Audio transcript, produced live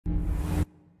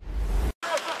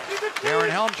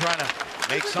Helm trying to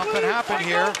make something happen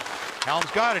here. Helm's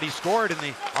got it. He scored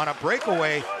on a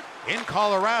breakaway in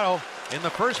Colorado in the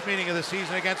first meeting of the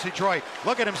season against Detroit.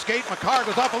 Look at him skate. Makar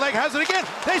goes off a leg, has it again.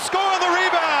 They score on the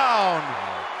rebound.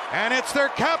 And it's their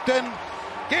captain,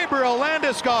 Gabriel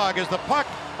Landeskog, as the puck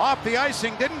off the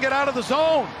icing didn't get out of the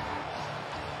zone.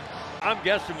 I'm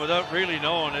guessing without really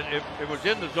knowing it was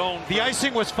in the zone. The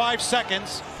icing was 5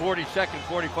 seconds. 40 seconds,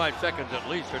 45 seconds at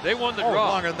least. They won the draw.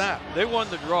 Longer than that. They won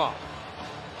the draw.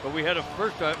 But we had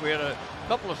a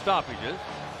couple of stoppages.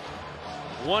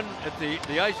 One at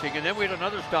the icing, and then we had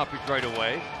another stoppage right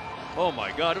away. Oh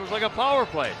my God, it was like a power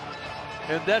play.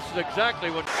 And that's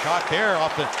exactly what... Shot there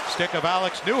off the stick of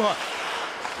Alex Newhook.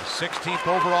 The 16th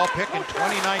overall pick in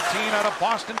 2019 out of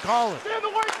Boston College.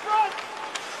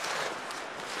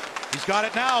 He's got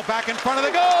it now, back in front of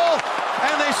the goal,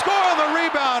 and they score on the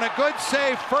rebound. A good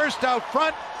save first out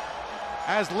front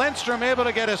as Lindstrom able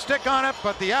to get a stick on it,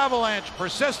 but the Avalanche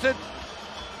persisted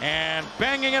and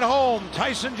banging it home,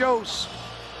 Tyson Jost.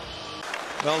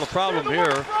 Well, the problem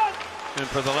here, and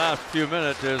for the last few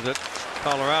minutes, is that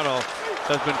Colorado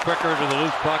has been quicker to the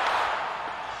loose puck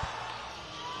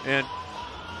and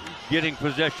getting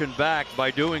possession back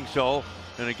by doing so.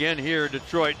 And again here,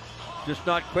 Detroit just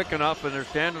not quick enough, and they're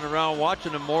standing around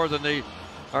watching them more than they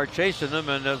are chasing them,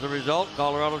 and as a result,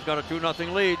 Colorado's got a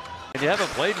 2-0 lead. And you haven't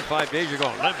played in 5 days, you're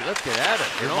going, let's get at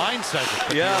it. Your mind says it,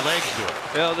 but yeah. Your legs do it.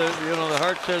 Yeah, the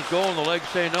heart says go and the legs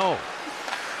say no.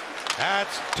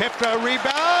 That's tipped a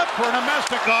rebound for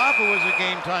Nemestikov. It was a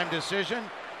game-time decision,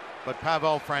 but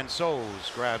Pavel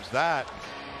Francouz grabs that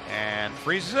and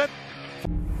freezes it.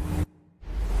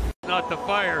 Not the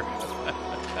fire.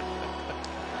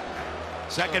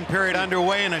 Second period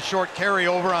underway and a short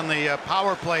carryover on the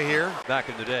power play here. Back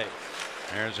in the day.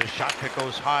 There's a shot that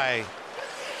goes high.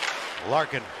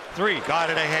 Larkin, 3, got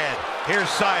it ahead. Here's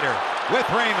Seider with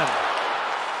Raymond.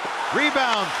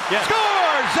 Rebound, yes.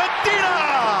 Scores!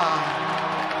 Zadina!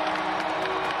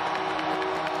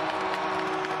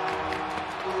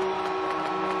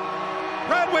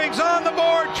 Red Wings on the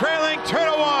board, trailing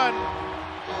 2-1.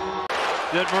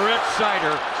 That Moritz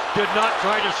Seider did not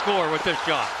try to score with this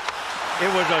shot.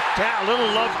 It was a little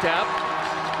love tap,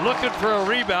 looking for a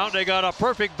rebound. They got a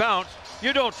perfect bounce.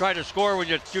 You don't try to score when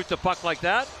you shoot the puck like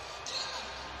that.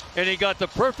 And he got the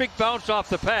perfect bounce off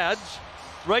the pads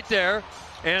right there.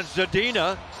 And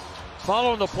Zadina,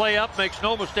 following the play up, makes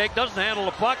no mistake, doesn't handle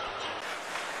the puck.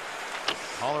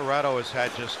 Colorado has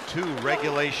had just 2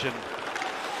 regulation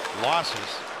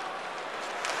losses.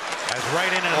 As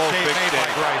right in and a save made by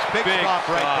Greiss. Big stop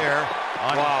right there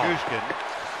on Kushkin.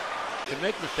 You can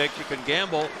make mistakes, you can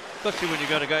gamble, especially when you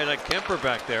got a guy like Kemper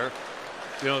back there,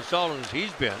 solid as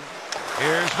he's been.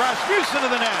 Here's Rasmussen to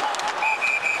the net.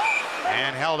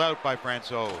 And held out by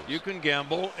Francouz. You can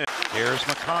gamble. Here's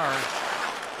Makar.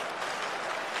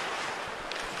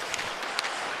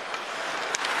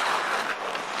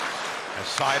 As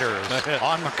Seider is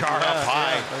on Makar up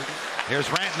high. Here's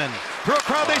Rantanen. Through a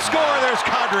crowd, they score. There's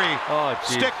Kadri. Oh,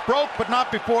 stick broke, but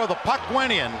not before the puck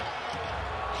went in.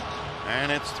 And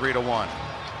it's 3-1.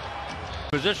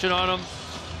 Position on him.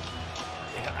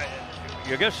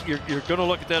 I guess you're going to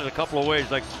look at that a couple of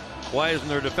ways. Like, why isn't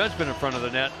there a defenseman in front of the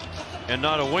net and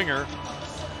not a winger?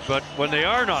 But when they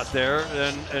are not there,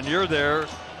 and you're there.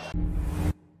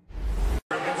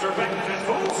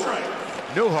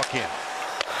 Newhook in.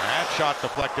 That shot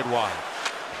deflected wide.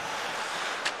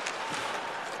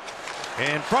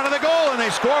 In front of the goal, and they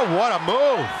score. What a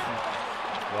move.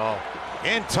 Wow.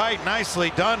 In tight,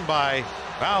 nicely done by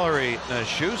Valerie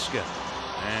Nichushkin,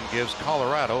 and gives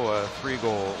Colorado a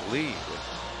 3-goal lead.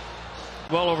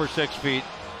 Well over 6 feet,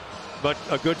 but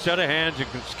a good set of hands and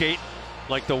can skate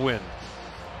like the wind.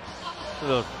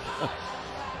 I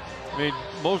mean,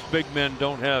 most big men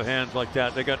don't have hands like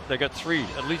that. They got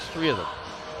at least three of them.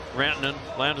 Rantanen,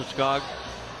 Landeskog,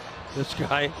 this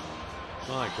guy.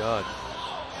 My God.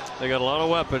 They got a lot of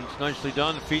weapons. Nicely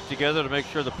done. Feet together to make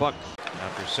sure the puck.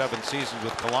 After 7 seasons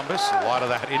with Columbus, a lot of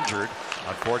that injured,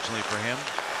 unfortunately for him.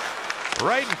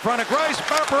 Right in front of Greiss,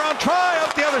 wraparound try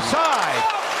out the other side.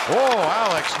 Oh,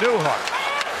 Alex Newhook.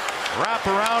 Wrap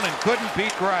around and couldn't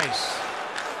beat Greiss.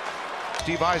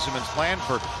 Steve Yzerman's plan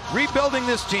for rebuilding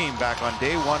this team back on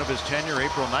day 1 of his tenure,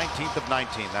 April 19th of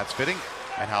 19. That's fitting,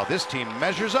 and how this team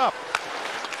measures up.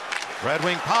 Red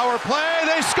Wing power play,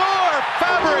 they score!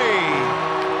 Fabry!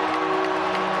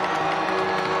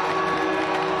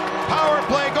 Power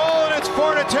play goal, and it's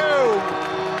 4-2.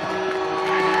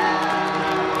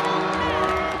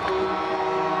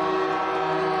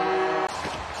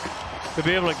 To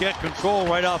be able to get control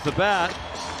right off the bat,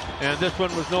 and this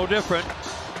one was no different.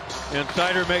 And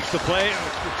Seider makes the play.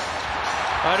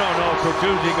 I don't know if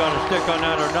Bertuzzi got a stick on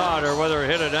that or not, or whether it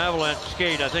hit an Avalanche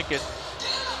skate. I think it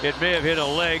may have hit a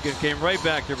leg and came right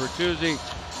back to Bertuzzi,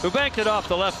 who banked it off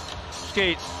the left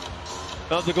skate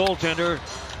of the goaltender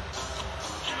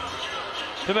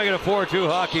to make it a 4-2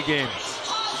 hockey game.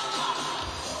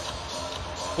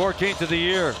 14th of the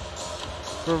year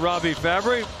for Robbie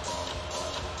Fabry.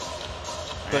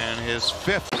 And his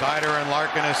 5th. Sider and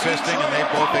Larkin assisting, and they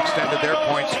both extended their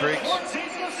point streaks.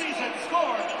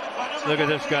 Look at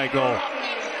this guy go.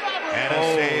 And a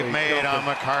save made on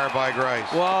Makar by Grice.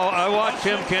 Well, I watched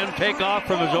him, Ken, take off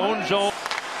from his own zone.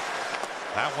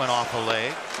 That went off a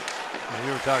leg.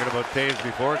 You were talking about Taves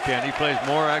before, Ken. He plays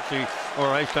more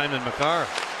ice time than Makar.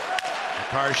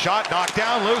 Makar's shot knocked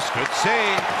down loose. Good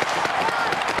save.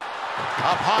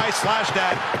 Up high, slashed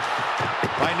at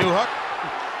by Newhook.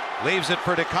 Leaves it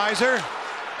for DeKaiser.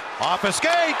 Off a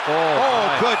skate.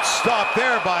 Oh, good stop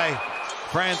there by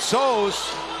Francouz.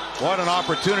 What an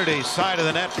opportunity. Side of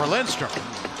the net for Lindstrom.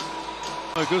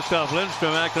 Gustav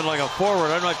Lindstrom acting like a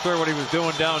forward. I'm not sure what he was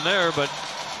doing down there, but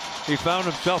he found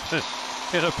himself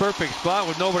in a perfect spot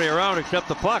with nobody around except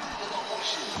the puck.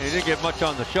 He didn't get much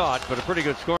on the shot, but a pretty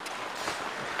good score.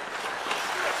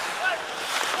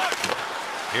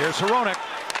 Here's Hronek.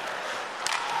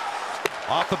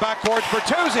 Off the backboard,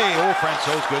 Bertuzzi. Oh,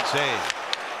 Francouz, good save.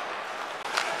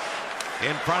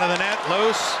 In front of the net,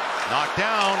 loose. Knocked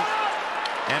down.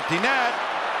 Empty net.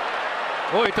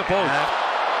 Oh, hit the post.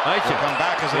 Nice. Will come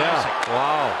back as an icing.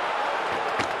 Wow.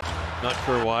 Not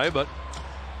sure why, but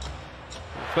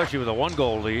especially with a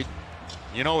 1-goal lead.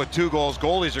 You know, with 2 goals,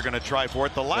 goalies are going to try for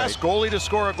it. The last goalie to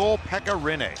score a goal, Pekka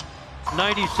Rinne.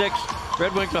 96.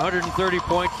 Red Wings 130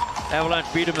 points. Avalanche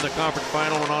beat him in the conference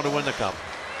final, went on to win the cup.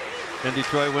 And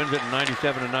Detroit wins it in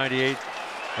 97-98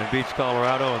 and beats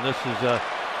Colorado. And this is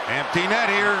empty net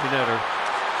here. Empty netter.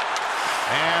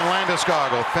 And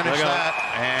Landeskog will finish that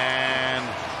and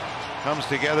comes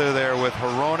together there with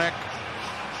Hronek.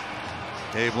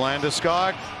 Gabe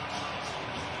Landeskog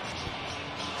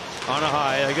on a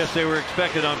high. I guess they were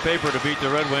expected on paper to beat the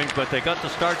Red Wings, but they got the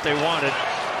start they wanted,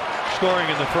 scoring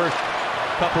in the first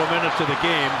couple of minutes of the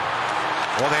game.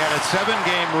 Well, they had a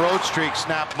 7-game road streak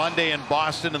snapped Monday in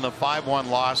Boston in the 5-1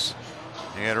 loss.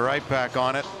 They get right back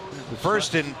on it.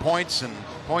 First in points and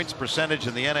points percentage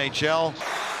in the NHL.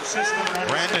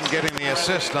 Brandon getting the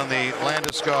assist on the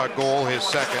Landeskog goal, his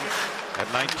second, at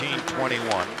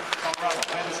 19:21.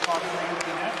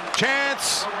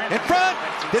 Chance in front.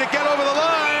 Did it get over the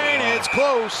line? It's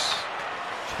close.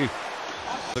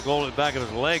 The goal in the back of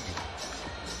his leg.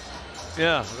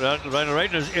 Yeah,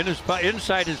 right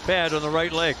inside his pad on the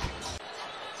right leg.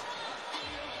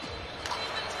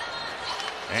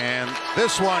 And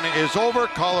this one is over.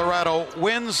 Colorado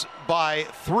wins by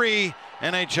 3.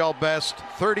 NHL best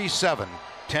 37,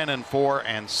 10-4,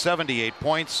 and 78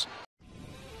 points.